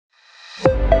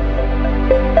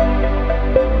Hi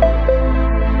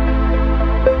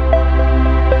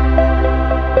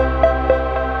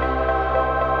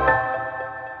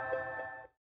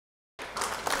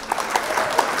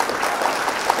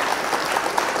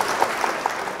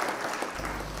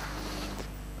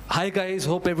guys,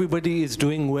 hope everybody is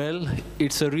doing well.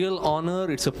 It's a real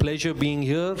honor, it's a pleasure being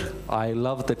here. I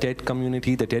love the TED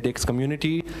community, the TEDx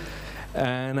community.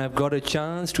 And I've got a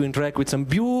chance to interact with some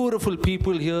beautiful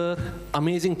people here,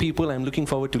 amazing people. I'm looking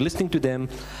forward to listening to them.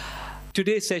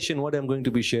 Today's session, what I'm going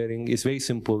to be sharing is very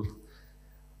simple.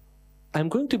 I'm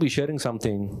going to be sharing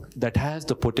something that has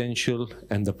the potential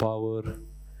and the power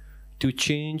to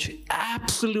change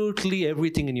absolutely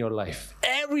everything in your life.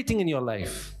 Everything in your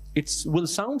life. It will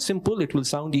sound simple, it will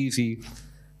sound easy,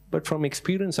 but from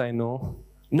experience I know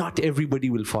not everybody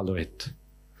will follow it.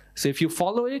 So if you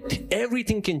follow it,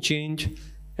 everything can change,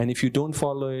 and if you don't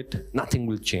follow it, nothing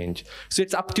will change. So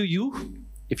it's up to you.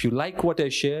 If you like what I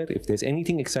share, if there's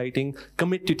anything exciting,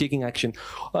 commit to taking action.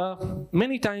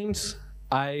 Many times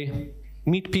I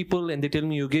meet people and they tell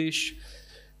me, Yogesh,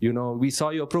 you know, we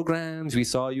saw your programs, we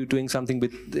saw you doing something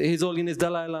with His Holiness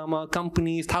Dalai Lama,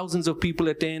 companies, thousands of people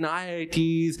attend,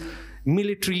 IITs,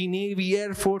 military, Navy,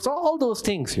 Air Force, all those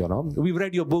things, you know. We've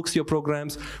read your books, your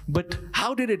programs, but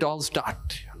how did it all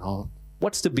start, you know?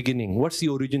 What's the beginning? What's the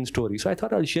origin story? So I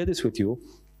thought I'll share this with you.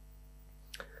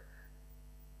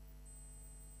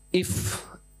 If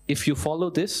you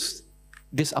follow this,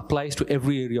 this applies to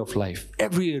every area of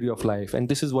life, and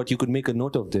this is what you could make a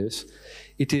note of this.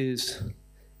 It is,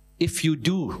 if you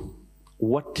do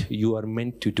what you are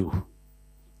meant to do,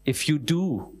 if you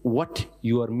do what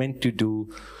you are meant to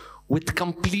do with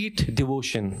complete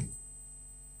devotion,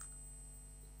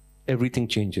 everything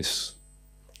changes.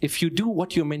 If you do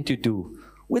what you're meant to do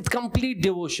with complete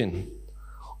devotion,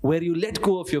 where you let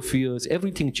go of your fears,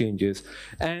 everything changes.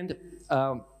 And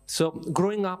so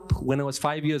growing up, when I was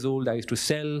 5 years old, I used to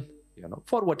sell, you know,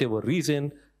 for whatever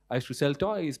reason, I used to sell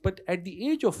toys. But at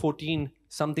the age of 14,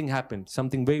 something happened,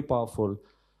 something very powerful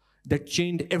that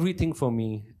changed everything for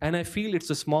me. And I feel it's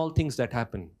the small things that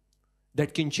happen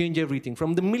that can change everything.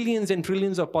 From the millions and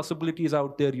trillions of possibilities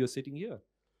out there, you're sitting here.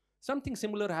 Something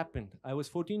similar happened. I was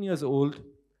 14 years old.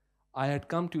 I had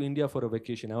come to India for a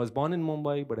vacation. I was born in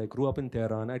Mumbai, but I grew up in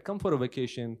Tehran. I'd come for a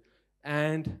vacation,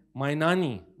 and my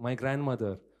nani, my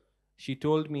grandmother, she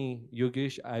told me,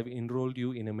 Yogesh, I've enrolled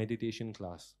you in a meditation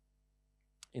class,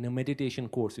 in a meditation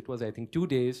course. It was, I think, 2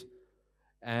 days,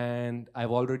 and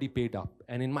I've already paid up.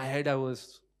 And in my head,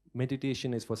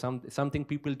 meditation is for something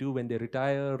people do when they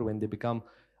retire, when they become,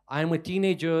 I'm a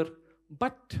teenager,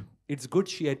 but it's good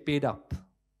she had paid up.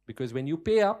 Because when you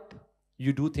pay up,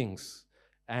 you do things.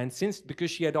 And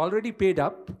because she had already paid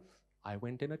up, I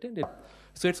went and attended.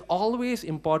 So it's always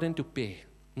important to pay.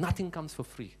 Nothing comes for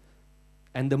free.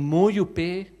 And the more you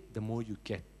pay, the more you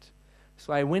get.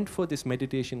 So I went for this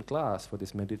meditation class, for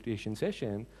this meditation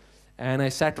session, and I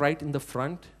sat right in the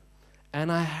front,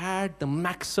 and I had the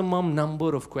maximum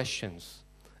number of questions.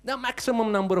 The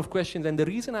maximum number of questions, and the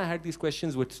reason I had these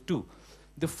questions was two.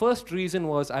 The first reason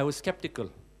was I was skeptical.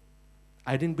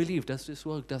 I didn't believe, does this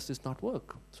work, does this not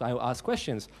work? So I asked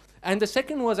questions. And the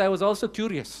second was I was also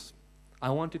curious. I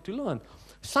wanted to learn.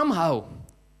 Somehow,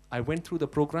 I went through the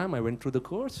program, I went through the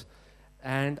course,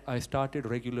 and I started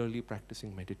regularly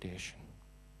practicing meditation.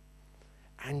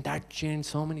 And that changed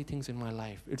so many things in my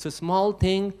life. It's a small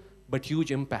thing, but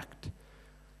huge impact.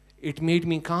 It made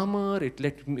me calmer, it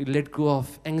let go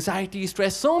of anxiety,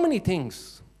 stress, so many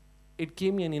things. It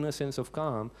gave me an inner sense of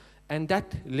calm, and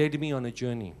that led me on a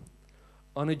journey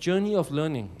of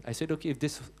learning. I said, okay, if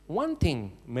this one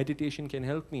thing, meditation, can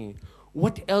help me,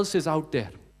 what else is out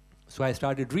there? So I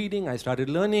started reading, I started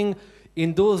learning.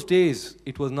 In those days,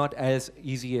 it was not as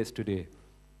easy as today.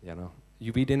 You know,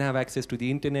 we didn't have access to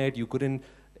the internet, you couldn't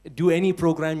do any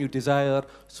program you desire.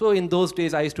 So in those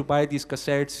days, I used to buy these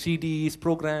cassettes, CDs,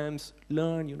 programs,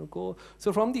 learn, you know, go.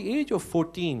 So from the age of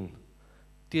 14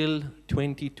 till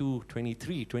 22,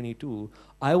 23, 22,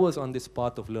 I was on this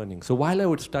path of learning. So while I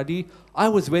would study, I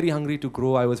was very hungry to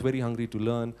grow, I was very hungry to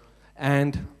learn.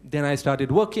 And then I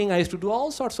started working, I used to do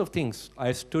all sorts of things.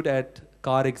 I stood at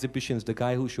car exhibitions, the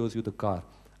guy who shows you the car.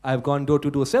 I've gone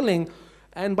door-to-door selling,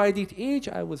 and by the age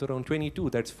I was around 22,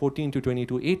 that's 14 to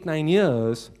 22, 8-9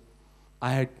 years,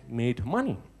 I had made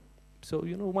money. So,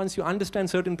 you know, once you understand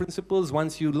certain principles,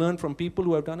 once you learn from people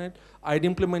who have done it, I'd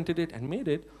implemented it and made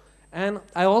it. And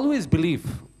I always believe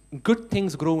good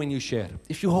things grow when you share.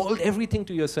 If you hold everything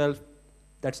to yourself,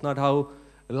 that's not how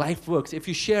life works. If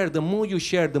you share, the more you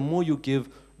give,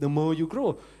 the more you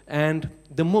grow. And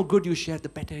the more good you share, the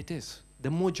better it is. the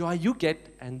more joy you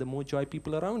get and the more joy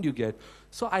people around you get.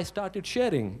 So I started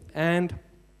sharing. And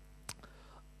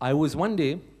one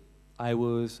day, I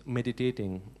was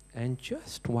meditating. And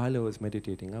just while I was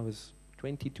meditating, I was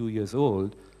 22 years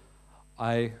old,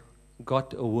 I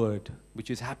got a word, which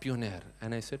is Happionaire.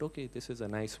 And I said, okay, this is a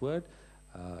nice word.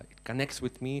 It connects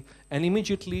with me. And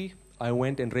immediately, I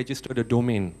went and registered a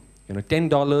domain.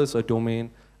 $10 a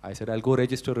domain. I said, I'll go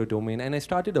register a domain. And I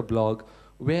started a blog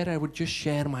where I would just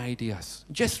share my ideas.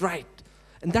 Just write.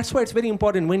 And that's why it's very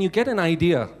important. When you get an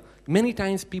idea, many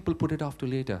times people put it off to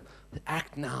later.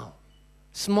 Act now.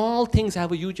 Small things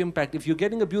have a huge impact. If you're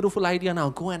getting a beautiful idea now,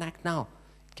 go and act now.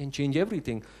 It can change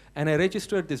everything. And I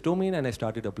registered this domain and I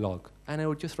started a blog. And I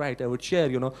would just write, I would share,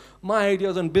 my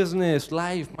ideas on business,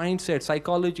 life, mindset,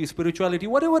 psychology, spirituality,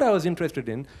 whatever I was interested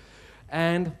in.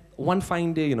 And one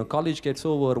fine day, college gets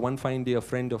over, one fine day a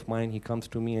friend of mine, he comes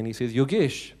to me and he says,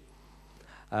 Yogesh,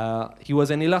 he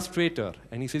was an illustrator.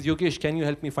 And he says, Yogesh, can you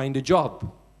help me find a job?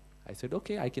 I said,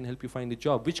 okay, I can help you find a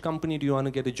job. Which company do you want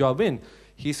to get a job in?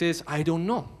 He says, I don't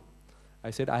know.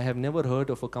 I said, I have never heard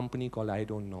of a company called I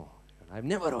don't know. I've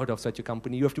never heard of such a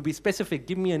company. You have to be specific.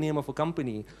 Give me a name of a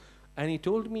company. And he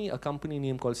told me a company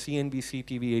name called CNBC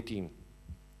TV 18.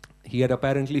 He had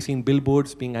apparently seen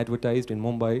billboards being advertised in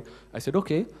Mumbai. I said,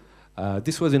 okay.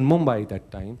 This was in Mumbai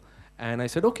that time. And I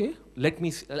said, okay,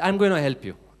 I'm going to help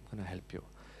you. I'm going to help you.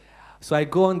 So I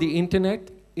go on the internet.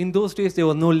 In those days, there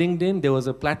was no LinkedIn. There was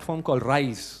a platform called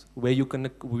Rise, where you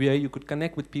could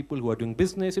connect with people who are doing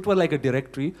business. It was like a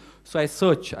directory. So I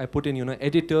search. I put in,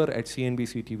 editor at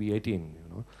CNBC TV 18.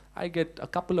 I get a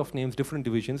couple of names, different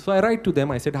divisions. So I write to them.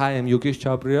 I said, hi, I'm Yogesh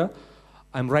Chabria.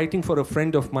 I'm writing for a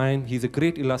friend of mine. He's a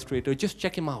great illustrator. Just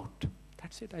check him out.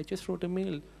 That's it. I just wrote a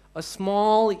mail, a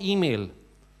small email,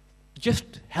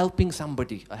 just helping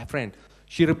somebody, a friend.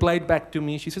 She replied back to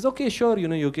me. She says, okay, sure,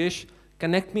 Yogesh,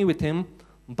 connect me with him.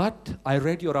 But I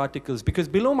read your articles, because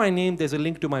below my name, there's a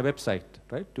link to my website,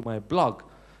 right, to my blog.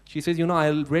 She says, I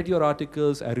read your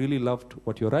articles. I really loved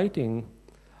what you're writing.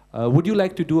 Would you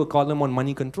like to do a column on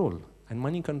money control? And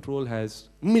money control has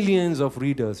millions of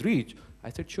readers reach. I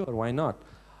said, sure, why not?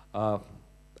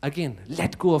 Again,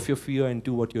 let go of your fear and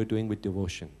do what you're doing with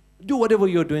devotion. Do whatever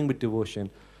you're doing with devotion.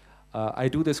 I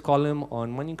do this column on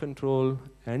money control,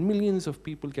 and millions of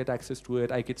people get access to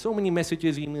it. I get so many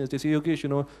messages, emails. They say,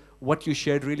 Yogesh, what you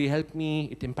shared really helped me.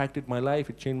 It impacted my life.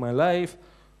 It changed my life.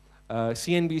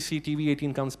 CNBC TV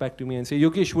 18 comes back to me and say,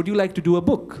 Yogesh, would you like to do a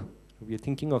book? We are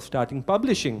thinking of starting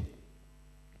publishing.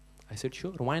 I said,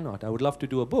 sure, why not? I would love to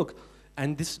do a book.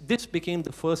 And this became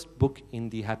the first book in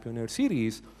the Happionaire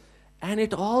series. And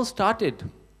it all started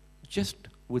just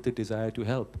with a desire to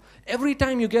help. Every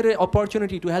time you get an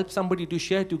opportunity to help somebody, to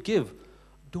share, to give,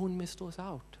 don't miss those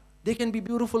out. They can be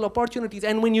beautiful opportunities.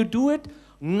 And when you do it,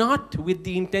 not with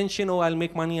the intention, oh, I'll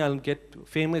make money, I'll get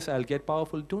famous, I'll get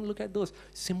powerful. Don't look at those.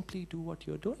 Simply do what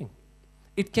you're doing.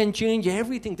 It can change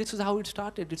everything. This is how it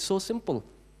started. It's so simple.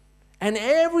 And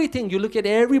everything, you look at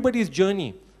everybody's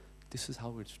journey, this is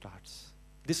how it starts.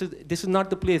 This is not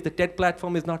the place. The TED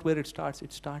platform is not where it starts.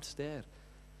 It starts there.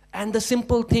 And the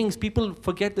simple things, people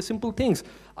forget the simple things.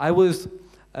 I was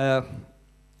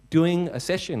doing a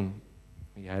session.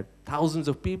 We had thousands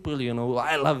of people,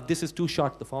 this is too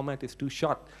short. The format is too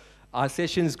short. Our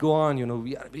sessions go on,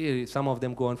 some of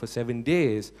them go on for 7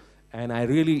 days. And I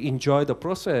really enjoy the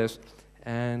process.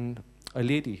 And a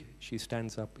lady, she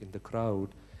stands up in the crowd.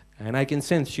 And I can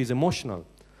sense she's emotional.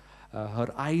 Her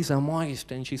eyes are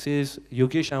moist. And she says,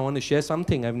 Yogesh, I want to share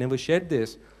something. I've never shared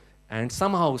this. And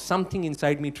somehow, something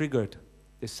inside me triggered.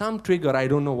 There's some trigger, I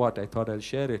don't know what. I thought I'll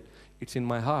share it. It's in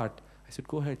my heart. I said,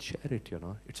 go ahead, share it,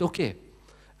 It's okay.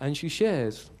 And she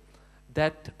shares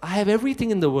that I have everything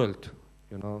in the world.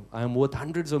 I'm worth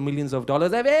hundreds of millions of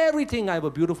dollars. I have everything. I have a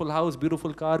beautiful house,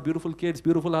 beautiful car, beautiful kids,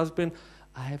 beautiful husband.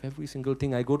 I have every single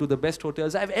thing. I go to the best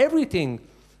hotels. I have everything.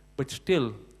 But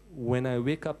still, when I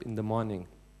wake up in the morning,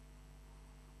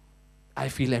 I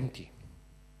feel empty.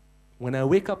 When I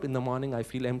wake up in the morning, I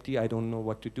feel empty. I don't know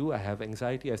what to do. I have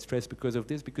anxiety. I stress because of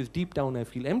this, because deep down I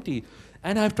feel empty.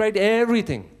 And I've tried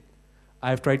everything.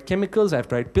 I've tried chemicals. I've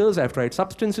tried pills. I've tried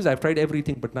substances. I've tried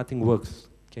everything, but nothing works.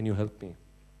 Can you help me?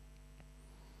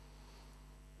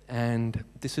 And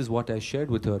this is what I shared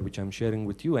with her, which I'm sharing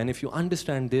with you. And if you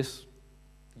understand this,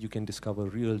 you can discover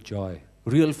real joy,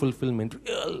 real fulfillment,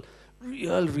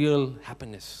 real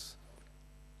happiness.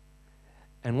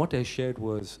 And what I shared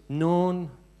was known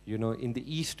in the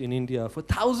East, in India, for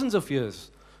thousands of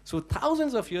years. So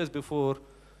thousands of years before,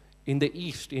 in the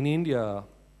East, in India,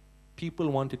 people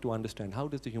wanted to understand, how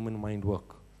does the human mind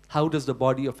work? How does the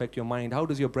body affect your mind? How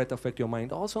does your breath affect your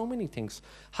mind? Oh, so many things.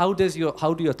 How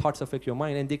do your thoughts affect your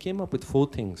mind? And they came up with 4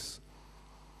 things.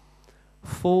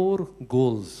 4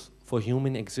 goals for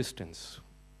human existence.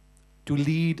 To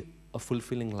lead a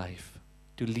fulfilling life.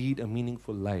 To lead a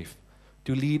meaningful life.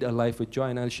 To lead a life with joy.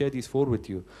 And I'll share these 4 with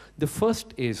you. The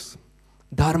first is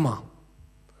dharma.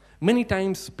 Many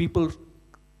times people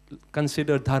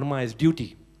consider dharma as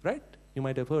duty, right? You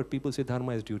might have heard people say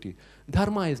dharma is duty.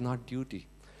 Dharma is not duty.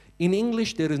 In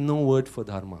English, there is no word for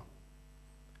dharma.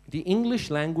 The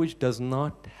English language does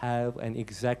not have an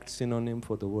exact synonym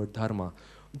for the word dharma.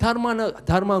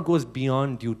 Dharma goes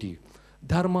beyond duty.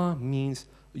 Dharma means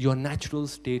your natural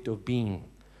state of being.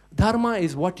 Dharma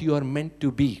is what you are meant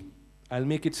to be. I'll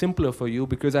make it simpler for you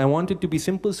because I want it to be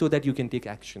simple so that you can take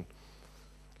action.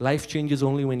 Life changes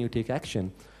only when you take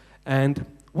action. And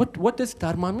what does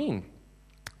dharma mean?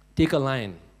 Take a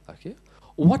lion, okay?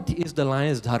 What is the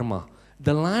lion's dharma?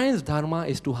 The lion's dharma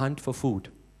is to hunt for food,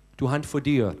 to hunt for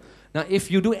deer. Now, if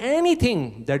you do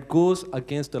anything that goes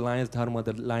against the lion's dharma,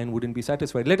 the lion wouldn't be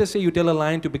satisfied. Let us say you tell a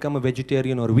lion to become a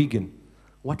vegetarian or vegan.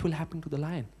 What will happen to the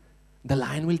lion? The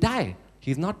lion will die.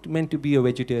 He's not meant to be a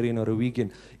vegetarian or a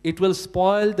vegan. It will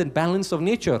spoil the balance of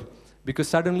nature because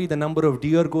suddenly the number of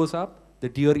deer goes up, the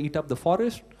deer eat up the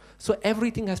forest. So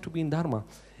everything has to be in dharma.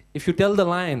 If you tell the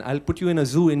lion, I'll put you in a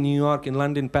zoo in New York, in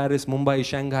London, Paris, Mumbai,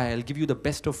 Shanghai, I'll give you the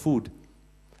best of food.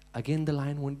 Again, the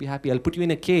lion won't be happy. I'll put you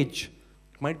in a cage.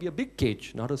 It might be a big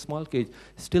cage, not a small cage.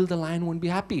 Still, the lion won't be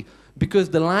happy because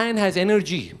the lion has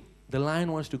energy. The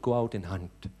lion wants to go out and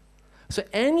hunt. So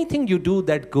anything you do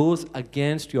that goes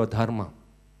against your dharma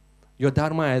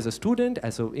as a student,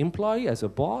 as an employee, as a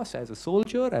boss, as a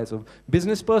soldier, as a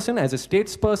business person, as a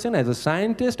statesperson, as a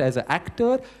scientist, as an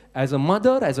actor, as a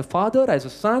mother, as a father, as a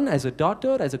son, as a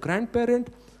daughter, as a grandparent,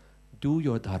 do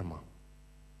your dharma.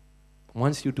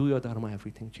 Once you do your dharma,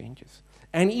 everything changes.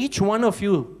 And each one of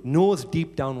you knows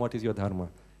deep down what is your dharma.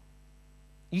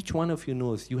 Each one of you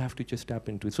knows. You have to just tap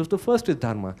into it. So the first is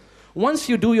dharma. Once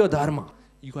you do your dharma,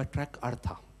 you attract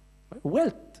artha,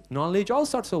 wealth, knowledge, all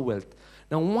sorts of wealth.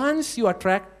 Now, once you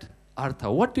attract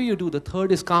artha, what do you do? The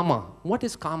third is kama. What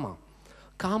is kama?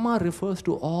 Kama refers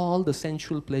to all the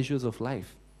sensual pleasures of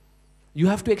life. You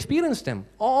have to experience them,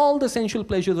 all the sensual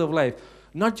pleasures of life.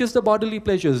 Not just the bodily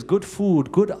pleasures, good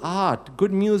food, good art,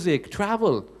 good music,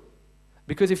 travel.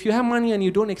 Because if you have money and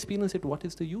you don't experience it, what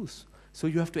is the use? So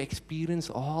you have to experience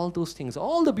all those things,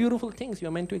 all the beautiful things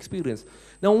you're meant to experience.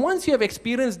 Now, once you have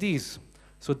experienced these,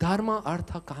 so dharma,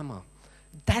 artha, kama,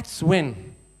 that's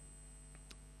when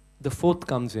the fourth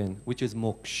comes in, which is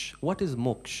moksha. What is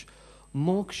moksha?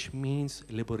 Moksha means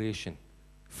liberation,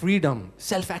 freedom,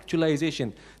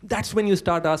 self-actualization. That's when you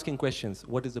start asking questions.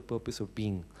 What is the purpose of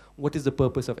being? What is the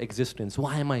purpose of existence?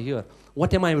 Why am I here?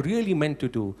 What am I really meant to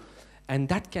do? And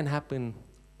that can happen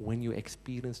when you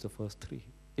experience the first 3.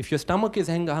 If your stomach is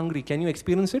hungry, can you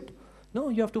experience it? No,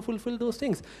 you have to fulfill those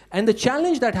things. And the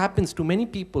challenge that happens to many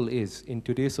people is, in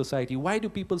today's society, why do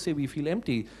people say we feel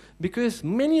empty? Because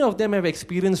many of them have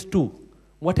experienced 2.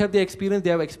 What have they experienced?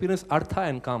 They have experienced artha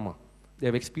and kama. They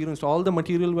have experienced all the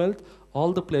material wealth,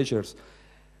 all the pleasures.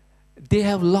 They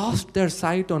have lost their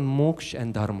sight on moksha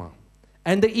and dharma.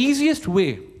 And the easiest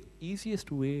way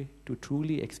to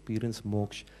truly experience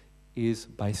moksha is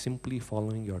by simply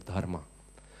following your dharma.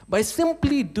 By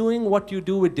simply doing what you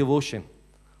do with devotion.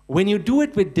 When you do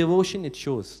it with devotion, it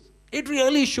shows. It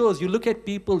really shows. You look at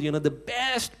people, the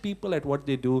best people at what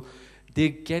they do, they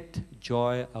get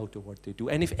joy out of what they do.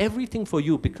 And if everything for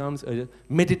you becomes a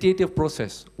meditative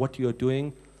process, what you're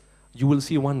doing, you will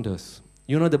see wonders.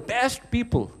 The best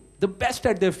people, the best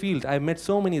at their field. I've met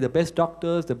so many, the best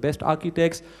doctors, the best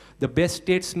architects, the best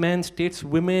statesmen,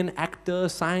 stateswomen,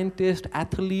 actors, scientists,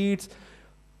 athletes,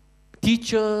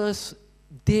 teachers.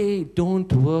 They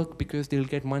don't work because they'll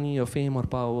get money or fame or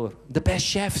power. The best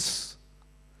chefs,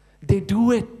 they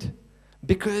do it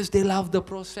because they love the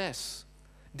process.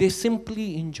 They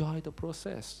simply enjoy the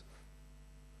process.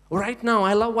 Right now,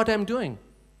 I love what I'm doing.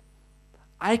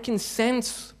 I can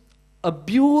sense a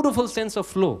beautiful sense of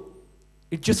flow.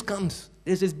 It just comes.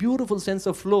 There's this beautiful sense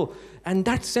of flow. And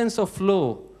that sense of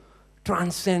flow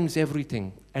transcends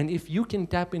everything. And if you can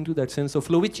tap into that sense of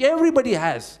flow, which everybody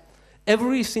has,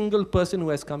 every single person who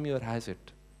has come here has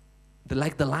it.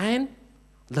 Like the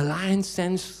lion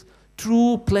senses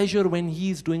true pleasure when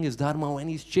he's doing his dharma, when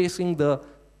he's chasing the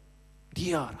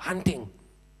deer, hunting.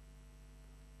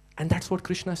 And that's what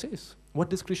Krishna says. What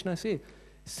does Krishna say?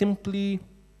 Simply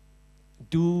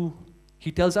do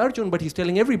He tells Arjun, but he's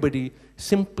telling everybody,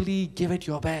 simply give it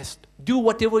your best. Do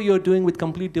whatever you're doing with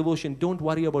complete devotion. Don't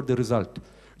worry about the result.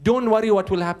 Don't worry what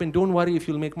will happen. Don't worry if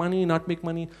you'll make money, not make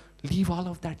money. Leave all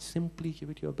of that. Simply give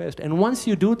it your best. And once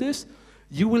you do this,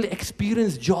 you will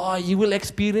experience joy. You will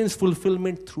experience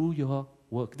fulfillment through your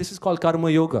work. This is called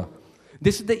karma yoga.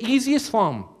 This is the easiest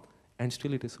form. And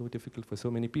still it is so difficult for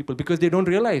so many people because they don't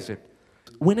realize it.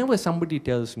 Whenever somebody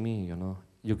tells me, you know,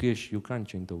 Yogesh, you can't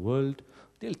change the world,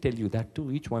 they'll tell you that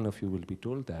too. Each one of you will be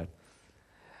told that.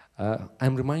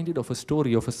 I'm reminded of a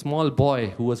story of a small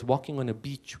boy who was walking on a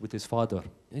beach with his father,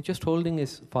 and just holding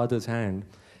his father's hand,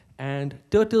 and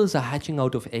turtles are hatching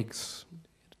out of eggs.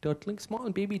 Small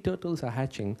baby turtles are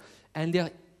hatching, and there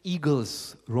are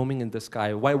eagles roaming in the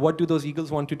sky. Why? What do those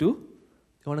eagles want to do?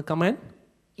 They want to come and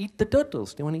eat the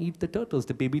turtles. They want to eat the turtles,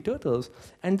 the baby turtles.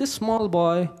 And this small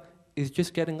boy is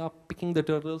just getting up, picking the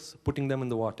turtles, putting them in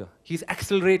the water. He's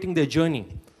accelerating their journey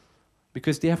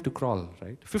because they have to crawl,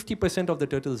 right? 50% of the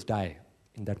turtles die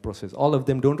in that process. All of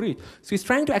them don't reach. So he's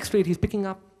trying to accelerate. He's picking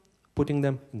up, putting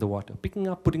them in the water, picking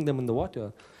up, putting them in the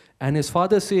water. And his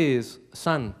father says,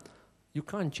 son, you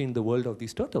can't change the world of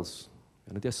these turtles.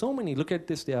 You know, there are so many. Look at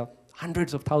this. There are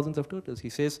hundreds of thousands of turtles. He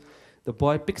says, the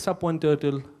boy picks up one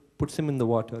turtle, puts him in the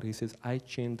water. He says, I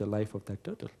changed the life of that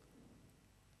turtle.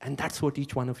 And that's what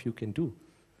each one of you can do.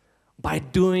 By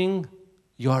doing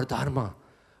your dharma,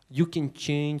 you can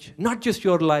change not just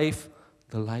your life,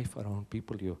 the life around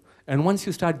people you. And once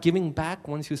you start giving back,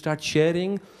 once you start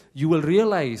sharing, you will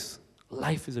realize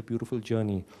life is a beautiful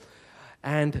journey.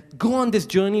 And go on this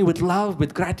journey with love,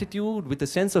 with gratitude, with a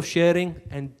sense of sharing,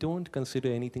 and don't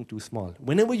consider anything too small.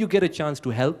 Whenever you get a chance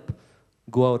to help,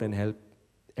 go out and help.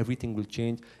 Everything will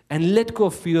change. And let go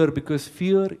of fear, because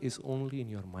fear is only in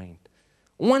your mind.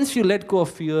 Once you let go of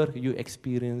fear, you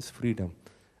experience freedom.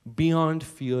 Beyond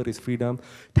fear is freedom.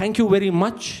 Thank you very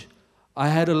much. I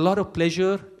had a lot of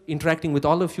pleasure interacting with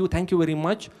all of you. Thank you very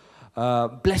much.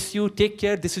 Bless you. Take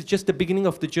care. This is just the beginning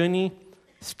of the journey.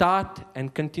 Start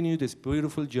and continue this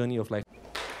beautiful journey of life.